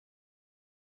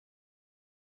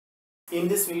In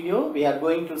this video, we are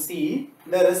going to see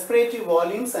the respiratory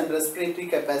volumes and respiratory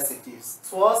capacities.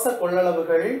 சுவாச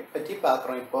கொள்ளளவுகள் பற்றி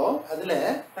பார்க்கிறோம். இப்போ அதுல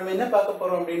நம்ம என்ன பார்க்க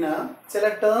போறோம் அப்படின்னா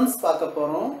சில terms பார்க்க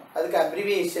போறோம். அதுக்கு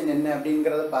abbreviation என்ன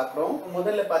அப்படிங்கறத பார்க்கிறோம்.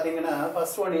 முதல்ல பாத்தீங்கன்னா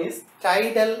first one is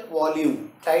tidal volume.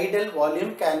 Tidal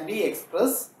volume can be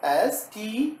expressed as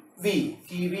TV.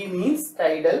 TV means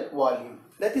tidal volume.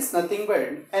 That is nothing but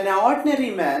an ordinary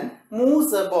man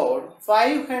moves about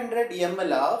 500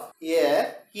 ml of air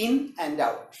in and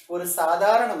out. ஒரு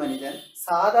சாதாரண மனிதன்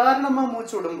சாதாரணமா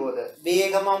மூச்சு விடும்போது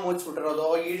வேகமா மூச்சு விடுறதோ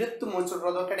இழுத்து மூச்சு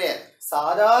விடுறதோ கிடையாது.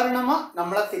 சாதாரணமா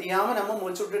நம்மள தெரியாம நம்ம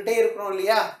மூச்சு விட்டுட்டே இருக்கிறோம்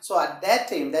இல்லையா? So at that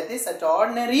time, that is at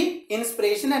ordinary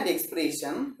inspiration and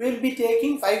expiration, we will be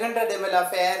taking 500 ml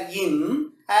of air in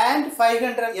and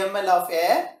 500 ml of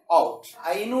air out.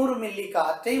 500 milli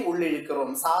காற்றை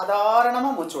உள்ளிழுக்கிறோம் சாதாரணமா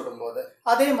மூச்சு விடும்போது.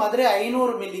 அதே மாதிரி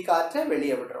 500 மில்லி காற்றை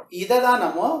வெளியே விடுறோம். இததான்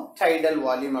நம்ம tidal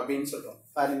volume அப்படின்னு சொல்றோம்.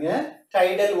 பாருங்க,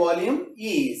 tidal volume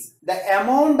is the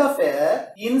amount of air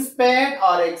inspired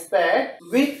or expired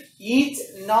with each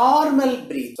normal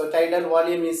breath. So tidal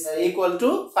volume is equal to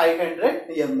 500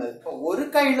 ml. ஒரு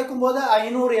கை இழுக்கும் போது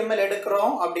 500 ml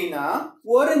எடுக்கிறோம் அப்படின்னா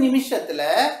ஒரு நிமிஷத்துல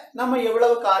நம்ம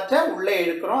எவ்வளவு காற்றை உள்ளே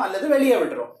இழுக்கிறோம் அல்லது வெளியே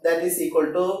விடுறோம். That is equal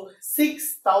to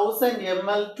 6000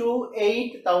 ml to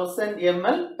 8000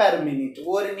 ml per minute.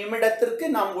 ஒரு நிமிடத்திற்கு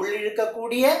நாம்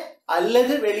உள்ளிழுக்கக்கூடிய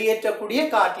அல்லது வெளியேற்றக்கூடிய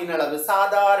காற்றின் அளவு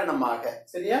சாதாரணமாக.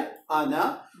 சரியா? ஆனா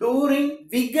during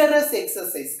vigorous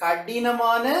exercise,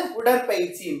 கடினமான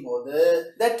உடற்பயிற்சியின் போது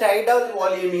the tidal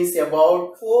volume is about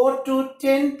 4 to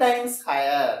 10 times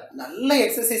higher. நல்ல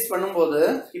எக்ஸசைஸ் பண்ணும்போது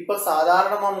இப்ப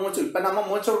சாதாரணமா மூச்சு இப்ப நம்ம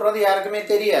மூச்சு விடுறது யாருக்குமே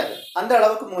தெரியாது. அந்த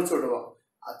அளவுக்கு மூச்சு விடுவோம்.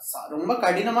 ரொம்ப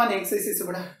கடினமான எக்ஸசைஸ்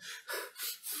விட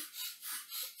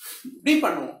இப்படி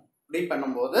பண்ணுவோம். இப்படி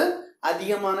பண்ணும்போது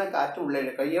அதிகமான காற்று உள்ள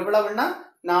இழுக்கும். எவ்வளவுன்னா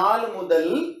 4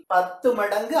 முதல் 10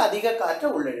 மடங்கு அதிக காற்றை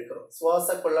உள்ளிழுக்கிறோம்.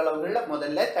 சுவாச கொள்ளளவுகள்ல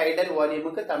முதல்ல டைடல்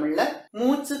வால்யூமுக்கு தமிழ்ல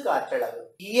மூச்சு காற்றளவு.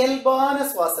 இயல்பான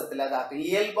சுவாசத்துல அதாவது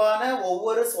இயல்பான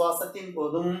ஒவ்வொரு சுவாசத்தின்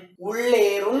போதும்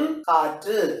உள்ளேறும்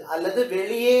காற்று அல்லது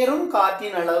வெளியேறும்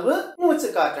காற்றின் அளவு மூச்சு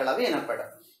காற்றளவு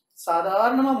எனப்படும்.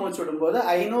 சாதாரணமா மூச்சு விடும்போது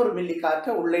 500 மில்லி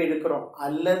காற்றை உள்ளே இழுக்கிறோம்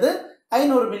அல்லது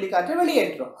 500 மில்லி காற்றை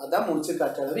வெளியேற்றோம். அதான் மூச்சு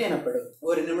காற்றளவு எனப்படும்.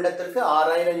 ஒரு நிமிடத்திற்கு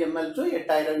 6000 ml to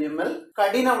 8000 ml.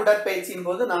 கடின உடற்பயிற்சியின்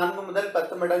போது 4 முதல்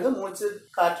 10 மடங்கு மூச்சு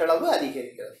காற்றளவு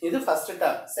அதிகரிக்கிறது. இது first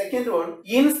term. Second one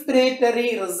inspiratory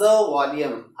reserve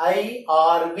volume,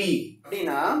 IRV.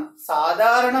 அப்படின்னா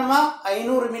சாதாரணமா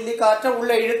 500 மில்லி காற்றை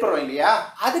உள்ள இழுக்கிறோம் இல்லையா?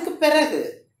 அதுக்கு பிறகு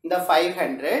இந்த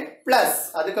 500 பிளஸ்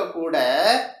அதுக்கு கூட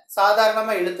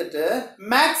சாதாரணமா இழுத்துட்டு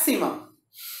மேக்சிமம்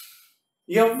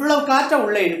எவ்வளவு காற்றை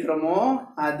உள்ள இழுக்கிறோமோ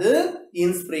அது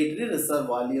inspiratory reserve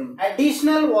volume.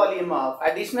 Additional volume of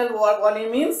additional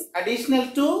volume means additional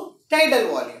to tidal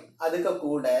volume. அதுக்கு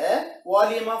கூட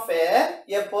volume of air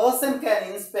a person can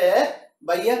inspire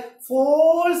by a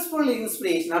forceful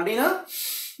inspiration. அப்படின்னா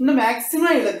இன்னும்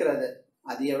மேக்ஸிமம் இழுக்கிறது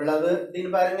அது எவ்வளவு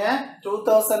அப்படின்னு பாருங்க,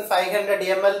 2500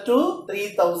 ml to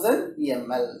 3000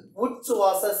 ml.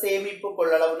 உட்சுவாச சேமிப்பு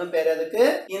கொள்ளளவுன்னு பேர் அதுக்கு.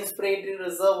 இன்ஸ்பிரேட்டரி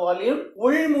ரிசர்வ் வால்யூம்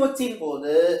உள்மூச்சின்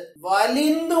போது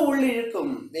வலிந்து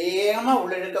உள்ளிழுக்கும் வேகமா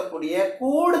உள்ளிழுக்கக்கூடிய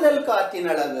கூடுதல் காற்றின்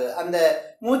அளவு, அந்த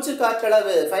மூச்சு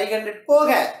காற்றளவு 500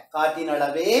 போக காற்றின்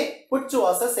அளவே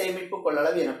உட்சுவாச சேமிப்பு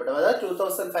கொள்ளளவு எனப்படும். அதாவது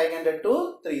 2500 to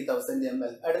 3000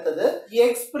 ml. அடுத்தது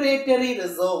எக்ஸ்பிரேட்டரி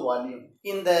ரிசர்வ் வால்யூம்.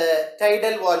 இந்த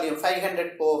டைடல் வால்யூம் 500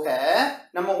 போக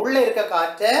நம்ம உள்ள இருக்க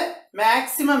காற்றை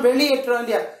மேக்சிமம் வெளியேற்றோம்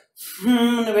இல்லையா?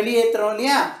 வெளியேற்றோம்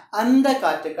இல்லையா? அந்த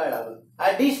காற்றுக்கு அளவு.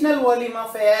 Additional volume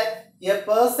of air a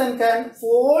person can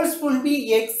forcefully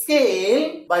exhale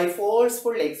by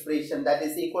forceful expiration. That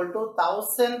is equal to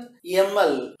 1000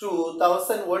 ml to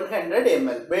 1100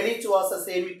 ml. வெளிச்சுவாச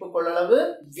சேமிப்பு கொள்ளளவு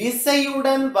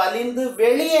விசையுடன் வலிந்து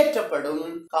வெளியேற்றப்படும்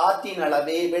காற்றின்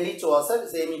அளவே வெளிச்சுவாச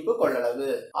சேமிப்பு கொள்ளளவு.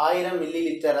 1000 மில்லி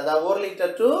லிட்டர், அதாவது 1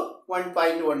 லிட்டர் to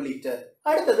 1.1 லிட்டர்.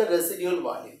 அடுத்தது ரெசிடியூல்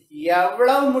வால்யூம்.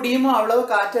 எவ்வளவு முடியுமோ அவ்வளவு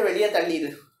காற்றை வெளியே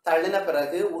தள்ளிடு. தள்ளின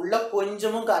பிறகு உள்ள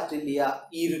கொஞ்சமும் காற்று இல்லையா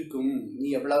இருக்கும். நீ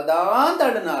எவ்வளவுதான்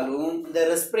தள்ளினாலும் இந்த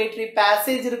ரெஸ்பிரேட்டரி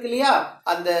பேசேஜ் இருக்கு இல்லையா,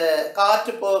 அந்த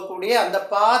காற்று போகக்கூடிய அந்த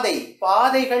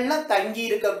பாதைகள்ல தங்கி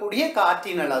இருக்கக்கூடிய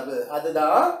காற்றின் அளவு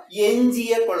அதுதான்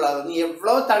எஞ்சிய கொள்ளளவு. நீ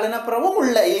எவ்வளவு தள்ளினப்புறமும்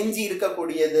உள்ள எஞ்சி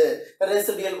இருக்கக்கூடியது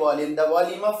residual volume. the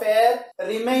volume of air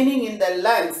remaining in the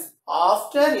lungs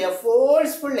after a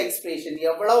forceful expiration.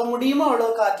 எவ்வளவு முடியுமோ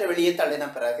அவ்வளவு காற்றை வெளியே தள்ளின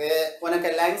பிறகு உனக்கு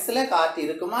லங்ஸ்ல காற்று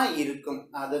இருக்குமா? இருக்கும்.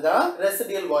 அதுதான்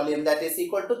residual volume. that is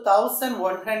equal to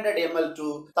 1100 ml to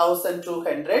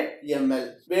 1200 ml.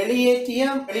 வெளியேற்றிய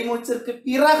வெளிமூச்சிற்கு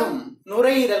பிறகும்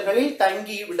நுரையீரல்களில்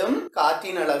தங்கிவிடும்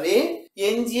காற்றின் அளவே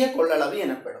எஞ்சிய கொள்ளளவு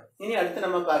எனப்படும். இனி அடுத்து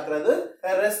நம்ம பார்க்கிறது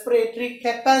ரெஸ்பிரேட்டரி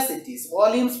கெப்பாசிட்டிஸ்.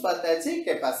 வால்யூம்ஸ் பார்த்தாச்சு,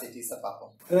 கெப்பாசிட்டிஸை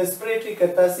பார்ப்போம். ரெஸ்பிரேட்டரி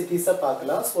கெப்பாசிட்டிஸை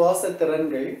பார்க்கலாம். சுவாச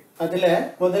திறன்கள். அதுல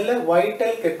முதல்ல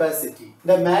vital capacity,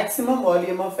 the maximum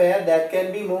volume of air that can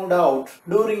be moved out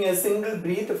during a single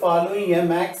breath following a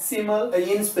maximal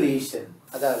inspiration.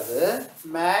 அதாவது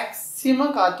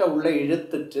மேக்சிமம் காற்றை உள்ள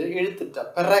இழுத்த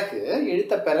பிறகு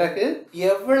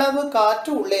எவ்வளவு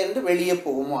காற்று உள்ளே இருந்து வெளியே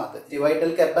போகுமோ அது.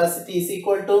 Vital capacity is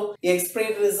equal to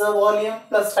excretory reserve volume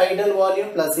plus tidal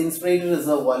volume plus inspiratory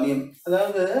reserve volume.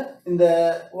 அதாவது இந்த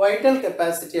வைட்டல்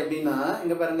கெப்பாசிட்டி அப்படின்னா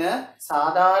இங்க பாருங்க,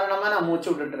 சாதாரணமா நான்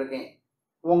மூச்சு விட்டுட்டு இருக்கேன்,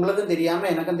 உங்களுக்கும் தெரியாம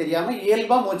எனக்கும் தெரியாம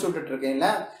இயல்பா மூச்சு விட்டுட்டு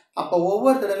இருக்கேன்ல, அப்போ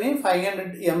ஒவ்வொரு தடவையும்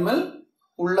 500 ml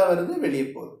உள்ள வருது, வெளியே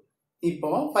போகுது. இப்போ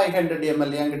 500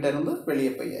 ml என்கிட்ட இருந்து வெளியே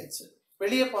போயாச்சு.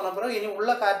 வெளியே போன பிறகு இனி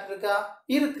உள்ள காற்று இருக்கா?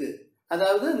 இருக்கு.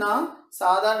 அதாவது நான்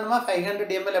சாதாரணமா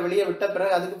 500 ml வெளியே விட்ட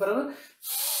பிறகு அதுக்கு பிறகு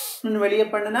வெளியே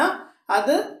பண்ணுனா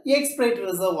அது எக்ஸ்பிரேட்டரி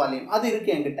ரிசர்வ் வால்யூம், அது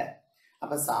இருக்கு என்கிட்ட.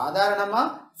 அப்ப சாதாரணமா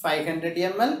 500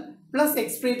 ml plus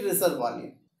excretory reserve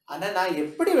volume. ஆனா நான்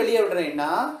எப்படி வெளியே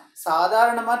விடுறேன்னா,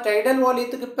 சாதாரணமா டைடல்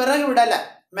வால்யூத்துக்கு பிறகு விடல,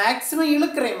 மேக்ஸிமம்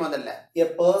இழுக்கிறேன். முதல்ல a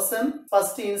person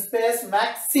first inspires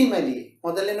maximally.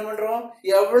 முதல்ல என்ன பண்றோம்?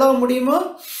 எவ்வளவு முடியுமோ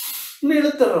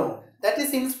இழுத்துறோம். that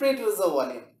is inspiratory reserve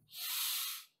volume.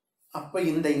 அப்ப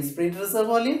இந்த inspiratory reserve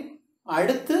volume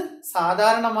அடுத்து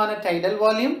சாதாரணமான tidal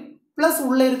volume பிளஸ்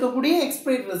உள்ள இருக்கக்கூடிய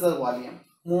expiratory reserve volume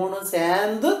மூணு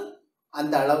சேர்ந்து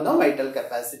அந்த அளவு தான் வைட்டல்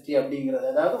கெப்பாசிட்டி அப்படிங்கிறது.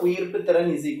 அதாவது உயிர்ப்பு திறன்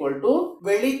இஸ் ஈக்குவல் டு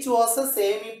வெளிச்சுவாச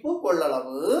சேமிப்பு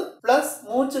கொள்ளளவு பிளஸ்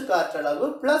மூச்சு காற்றளவு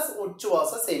பிளஸ்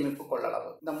உச்சுவாச சேமிப்பு கொள்ளளவு.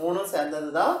 இந்த மூணும்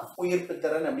சேர்ந்ததுதான் உயிர்ப்பு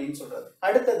திறன் அப்படின்னு சொல்றது.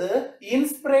 அடுத்தது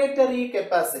இன்ஸ்பிரேட்டரி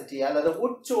கெப்பாசிட்டி அல்லது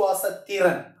உச்சுவாச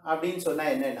திறன் அப்படின்னு சொன்னா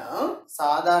என்னன்னா,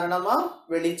 சாதாரணமா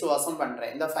வெளிச்சுவாசம்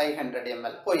பண்றேன், இந்த 500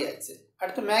 ml போயாச்சு.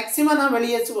 அடுத்து மேக்சிமம் நான்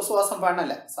வெளியே சுவாசம்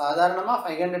பண்ணல, சாதாரணமா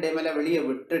 500 ml வெளியே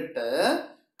விட்டுட்டு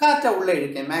காற்றை உள்ள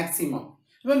இழுக்கேன் மேக்சிமம்.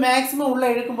 இப்போ மேக்சிமம் உள்ள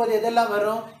இழுக்கும் போது எதெல்லாம்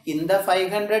வரும்? இந்த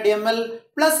 500 ml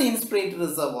plus inspiratory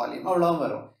reserve volume அவ்வளோ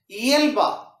வரும். இயல்பா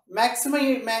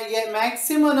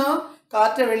மேக்சிமம்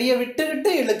காற்றை வெளியே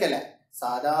விட்டு இழுக்கல,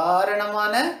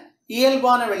 சாதாரணமான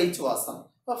இயல்பான வெளிச்சுவாசம்.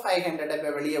 இப்போ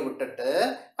 500 வெளியே விட்டுட்டு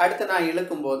அடுத்து நான்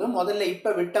இழுக்கும் போது முதல்ல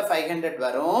இப்ப விட்ட 500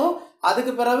 வரும்,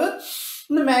 அதுக்கு பிறகு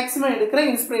இந்த மேக்ஸிமம் எடுக்கிற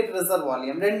இன்ஸ்பிரேட்டரி ரிசர்வ்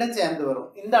வால்யூம் ரெண்டும் சேர்ந்து வரும்.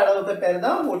 இந்த அளவுக்கு பேர்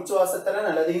தான் உச்சுவாசத்திறன்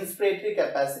அல்லது inspiratory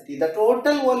capacity. The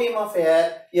total volume of air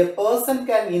a person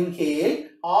can inhale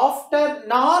after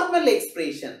normal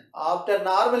expiration. After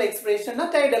normal expiration na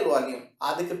tidal volume.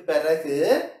 அதுக்கு பிறகு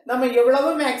நம்ம எவ்வளவு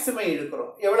மேக்ஸிமம்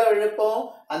இழுக்கிறோம், எவ்வளவு இழுப்போம்?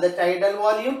 அந்த tidal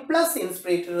volume plus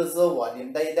inspiratory reserve volume.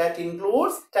 That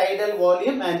includes tidal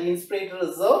volume and inspiratory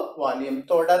reserve volume.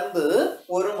 தொடர்ந்து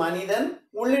ஒரு மனிதன்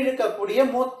உள்ளிழுக்கக்கூடிய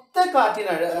மொத்த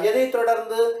காற்றின் அளவு எதை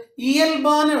தொடர்ந்து?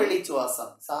 இயல்பான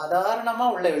வெளிச்சுவாசம், சாதாரணமா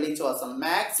உள்ள வெளிச்சுவாசம்,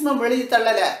 மேக்சிமம் வெளியே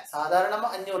தள்ளல, சாதாரணமா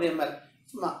 500 ml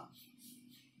சும்மா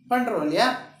பண்றோம் இல்லையா,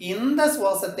 இந்த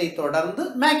சுவாசத்தை தொடர்ந்து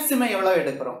மேக்சிமம் எவ்வளவு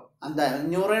எடுக்கிறோம்? அந்த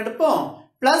 500 எடுப்போம்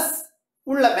பிளஸ்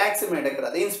உள்ள மேக்சிமம்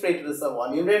எடுக்கிறது இன்ஸ்பிரேட்டரி ரிசர்வ்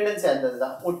வால்யூம் ரெண்டும்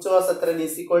சேர்ந்ததுதான். உச்சுவாசத்திறன்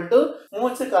இஸ் ஈக்குவல் டு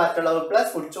மூச்சு காற்றளவு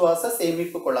பிளஸ் உச்சுவாச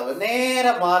சேமிப்பு கொள்ளளவு. நேர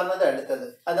மாறினது அடுத்தது,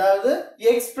 அதாவது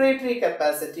எக்ஸ்பிரேட்டரி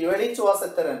கெப்பாசிட்டி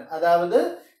வெளிச்சுவாசத்திறன், அதாவது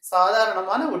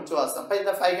சாதாரணமான உச்சுவாசம். இப்ப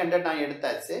இந்த 500 நான்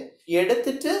எடுத்தாச்சு,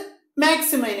 எடுத்துட்டு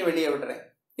மேக்சிமம் இனி வெளியே விடுறேன்.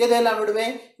 எதெல்லாம்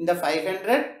விடுவேன்? இந்த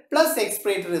 500 பிளஸ்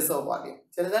எக்ஸ்பிரேட்டரி ரிசர்வ் வால்யூம்.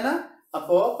 சரிதானா?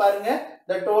 அப்போ பாருங்க,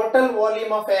 the total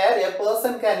volume of air a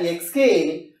person can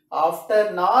exhale after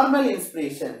normal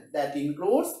inspiration, that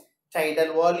includes tidal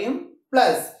volume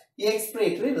plus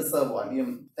expiratory reserve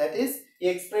volume. That is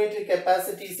expiratory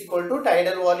capacity is equal to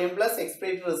tidal volume plus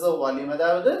expiratory reserve volume.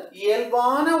 அதாவது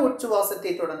இயல்பான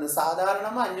உச்சுவாசத்தை தொடர்ந்து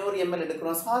சாதாரணமா 500 ml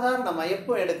எடுக்கிறோம், சாதாரணமா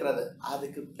எப்போ எடுக்கிறது?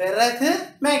 அதுக்கு பிறகு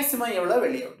மேக்ஸிமம் எவ்வளவு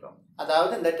வெளியே விடுறோம்?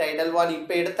 அதாவது இந்த டைடல் வால்யூம்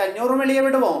இப்ப எடுத்து 500 வெளியே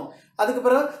விடுவோம், அதுக்கு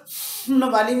பிறகு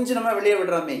இன்னும் வலிஞ்சு நம்ம வெளியே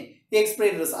விடுறோமே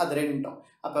எக்ஸ்பிரேட்டரி, அது ரெண்டும்.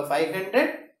 அப்ப 500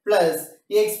 பிளஸ்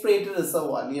எக்ஸ்பிரேட்டரி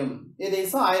ரிசர்வ் வால்யூம்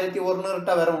ஏதேசம்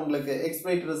 1100 வரும் உங்களுக்கு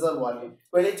excretory reserve volume.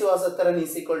 வெளிச்சுவாசத்திறன்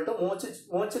is equal to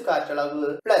மூச்சு காற்றளவு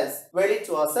பிளஸ்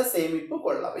வெளிச்சுவாச சேமிப்பு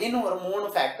கொள்ளளவு. இன்னும் ஒரு 3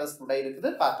 ஃபேக்டர்ஸ் கூட இருக்குது,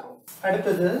 பார்த்துருவோம்.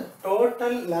 அடுத்தது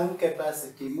டோட்டல் லங்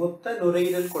கெப்பாசிட்டி, மொத்த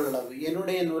நுரையீரல் கொள்ளளவு.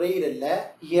 என்னுடைய நுரையீரல்ல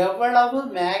எவ்வளவு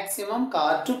மேக்சிமம்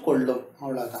காற்று கொள்ளும்,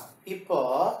 அவ்வளவுதான். இப்போ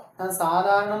நான்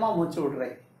சாதாரணமா மூச்சு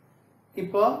விடுறேன்,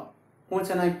 இப்போ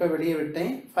மூச்சை நான் இப்போ வெளியே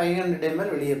விட்டேன், 500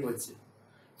 ml வெளியே போச்சு.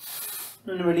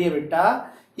 வெளியே விட்டா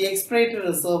எக்ஸ்பிரேட்டரி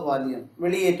ரிசர்வ் வால்யூம்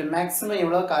வெளியேற்று மேக்ஸிமம்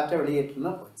எவ்வளோ காற்றை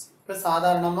வெளியேற்றுனா போச்சு. இப்போ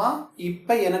சாதாரணமாக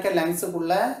இப்போ எனக்கு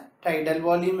லங்ஸுக்குள்ள டைடல்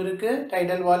வால்யூம் இருக்கு,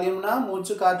 டைடல் வால்யூம்னா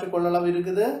மூச்சு காற்று கொள்ளளவு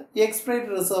இருக்குது,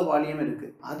 எக்ஸ்பிரேட்டரி ரிசர்வ் வால்யூம் இருக்கு.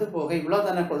 அது போக இவ்வளோ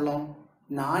தானே கொள்ளும்,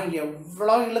 நான்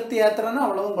எவ்வளோ இழுத்து ஏற்றுறேனோ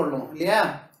அவ்வளவும் கொள்ளும் இல்லையா?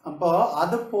 அப்போ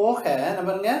அது போக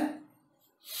பாருங்க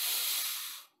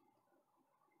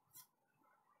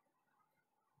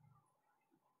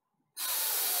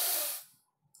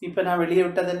இப்ப நான் வெளியே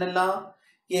விட்டது என்னெல்லாம்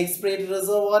expiratory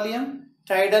reserve volume,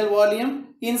 tidal volume,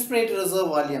 inspiratory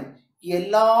reserve volume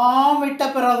எல்லாம் விட்ட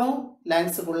பிறகும்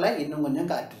லங்ஸ்க்குள்ள இன்னும் கொஞ்சம்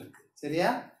காற்று இருக்கு சரியா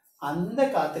அந்த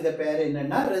காத்துக்கு பேர்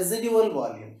என்னன்னா residual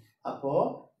volume அப்போ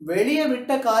வெளியே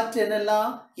விட்ட காற்று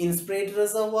என்னெல்லாம் inspiratory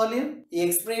reserve volume,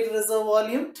 expiratory reserve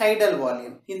volume, tidal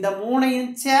volume இந்த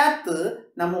மூணையும் சேர்த்து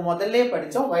நம்ம முதல்ல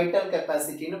படிச்சோம் vital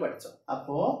capacity னு படிச்சோம்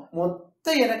அப்போ மொத்த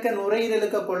எனக்கு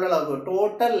நுரையீரலுக்கு கொள்ளளவு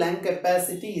total lung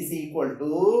capacity is equal to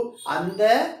அந்த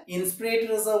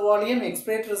inspiratory reserve volume,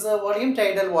 expiratory reserve volume,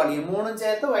 tidal volume மூணும்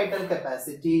சேர்த்து vital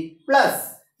capacity plus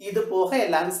இது போக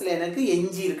லங்ஸ்ல எனக்கு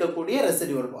எஞ்சி இருக்கக்கூடிய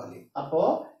residual volume அப்போ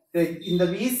இந்த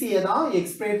VC தான்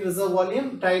expiratory reserve volume,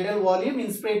 tidal volume,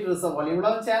 inspiratory reserve volume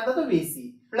இவ்வளவு சேர்ந்தது VC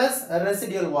plus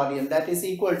residual volume that is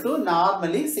equal to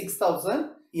normally 6000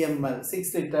 ml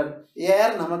 6 liter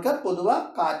ஏர் நமக்கு பொதுவா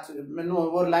காற்று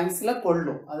ஒரு லங்ஸ்ல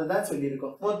கொள்ளும் அதுதான்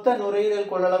சொல்லியிருக்கோம் மொத்த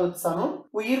நுரையீரல் கொள்ளளவு சமம்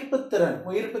உயிர்ப்பு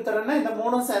திறன் இந்த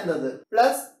மூணும் சேர்ந்தது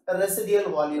plus residual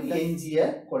volume எஞ்சிய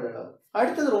கொள்ளளவு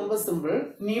அடுத்தது ரொம்ப சிம்பிள்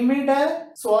நிமிட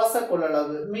சுவாச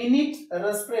கொள்ளளவு மினிட்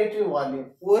ரெஸ்பிரேட்டரி வால்யூம்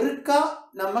ஒருக்கா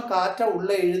நம்ம காற்றை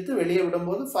உள்ள இழுத்து வெளியே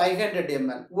விடும்போது 500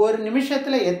 ml ஒரு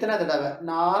நிமிஷத்துல எத்தனை தடவை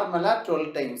நார்மலா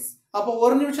 12 டைம்ஸ் அப்போ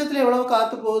ஒரு நிமிஷத்துல எவ்வளவு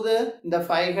காத்து போகுது இந்த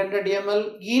 500 ml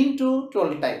into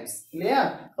 12 times இல்லையா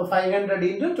 500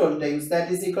 into 12 times that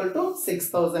is equal to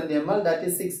 6000 ml that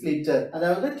is 6 liter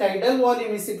அதாவது tidal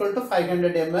volume is equal to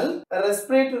 500 ml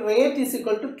respiratory rate is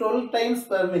equal to 12 times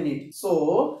per minute so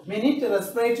minute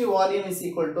respiratory volume is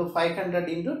equal to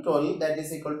 500 into 12 that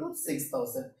is equal to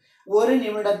 6000 ஒரு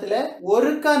நிமிடத்துல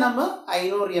ஒருக்கா நம்ம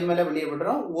 500 ml வெளியே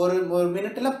விடுறோம் ஒரு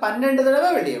மினிட்ல 12 தடவை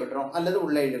வெளியே விடுறோம் அல்லது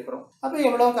உள்ள இழுக்கிறோம் அப்ப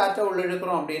எவ்வளவு காற்றை உள்ள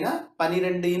இழுக்கிறோம் அப்படின்னா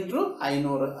 12 into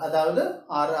 500 அதாவது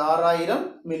 6000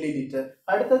 மில்லிலிட்டர்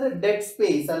அடுத்தது டெட்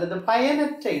ஸ்பேஸ் அல்லது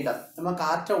பயனற்ற இடம் நம்ம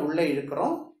காற்றை உள்ள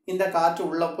இழுக்கிறோம் இந்த காற்று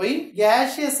உள்ள போய்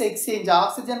gaseous exchange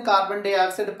oxygen carbon di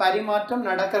oxide பரிமாற்றம்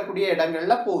நடக்கக்கூடிய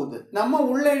இடங்கள்ல போகுது நம்ம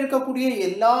உள்ள இழுக்கக்கூடிய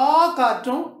எல்லா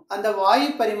காற்றும் அந்த வாயு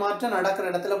பரிமாற்றம் நடக்கிற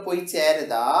இடத்துல போய்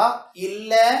சேருதா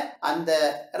இல்ல அந்த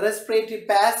ரெஸ்பிரேட்டரி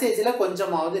பேசேஜ்ல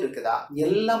கொஞ்சமாவது இருக்குதா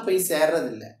எல்லாம் போய் சேர்றது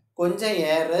இல்ல கொஞ்சம்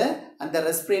ஏர் அந்த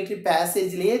ரெஸ்பிரேட்டரி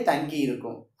பேசேஜ்லயே தங்கி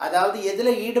இருக்கும் அதாவது எதுல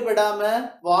ஈடுபடாம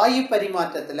வாயு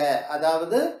பரிமாற்றத்துல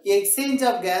அதாவது எக்ஸ்சேஞ்ச்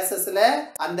ஆஃப் கேசஸ்ல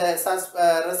அந்த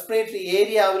ரெஸ்பிரேட்டரி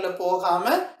ஏரியாவுல போகாம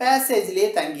பேசேஜ்லயே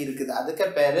தங்கி இருக்குது அதுக்கு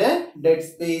பேரு டெட்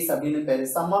ஸ்பேஸ் அப்படின்னு பேரு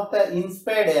சம் ஆஃப் த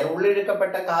இன்ஸ்பயர்ட் ஏர்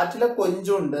உள்ளிழுக்கப்பட்ட காற்றுல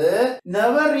கொஞ்சோண்டு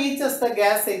never reaches the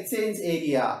case exchange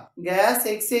area case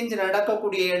exchange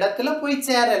நடக்கக்கூடிய இடத்துல போய்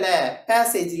சேரல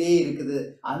பேசேஜ்லயே இருக்குது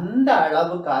அந்த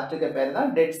அளவு காற்றுக்கு பேரு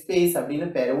தான் டெட் ஸ்பேஸ் அப்படின்னு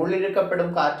பேரு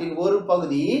உள்ளிழுக்கப்படும் காற்றின் ஒரு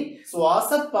பகுதி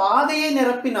சுவாச பாதையை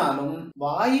நிரப்பினாலும்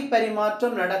வாயு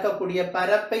பரிமாற்றம் நடக்கக்கூடிய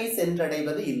பரப்பை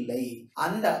சென்றடைவது இல்லை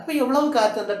அந்த அப்ப எவ்வளவு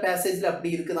காற்று அந்த பேசேஜ்ல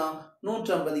அப்படி இருக்குதான்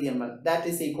 150 ml that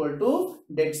is equal to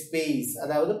dead space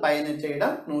அதாவது பயனற்ற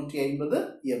இடம் 150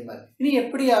 ml இனி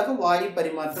எப்படியாக வாயு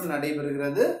பரிமாற்றம்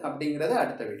நடைபெறுகிறது அப்படிங்கறத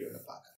அடுத்த வீடியோல பார்க்கலாம்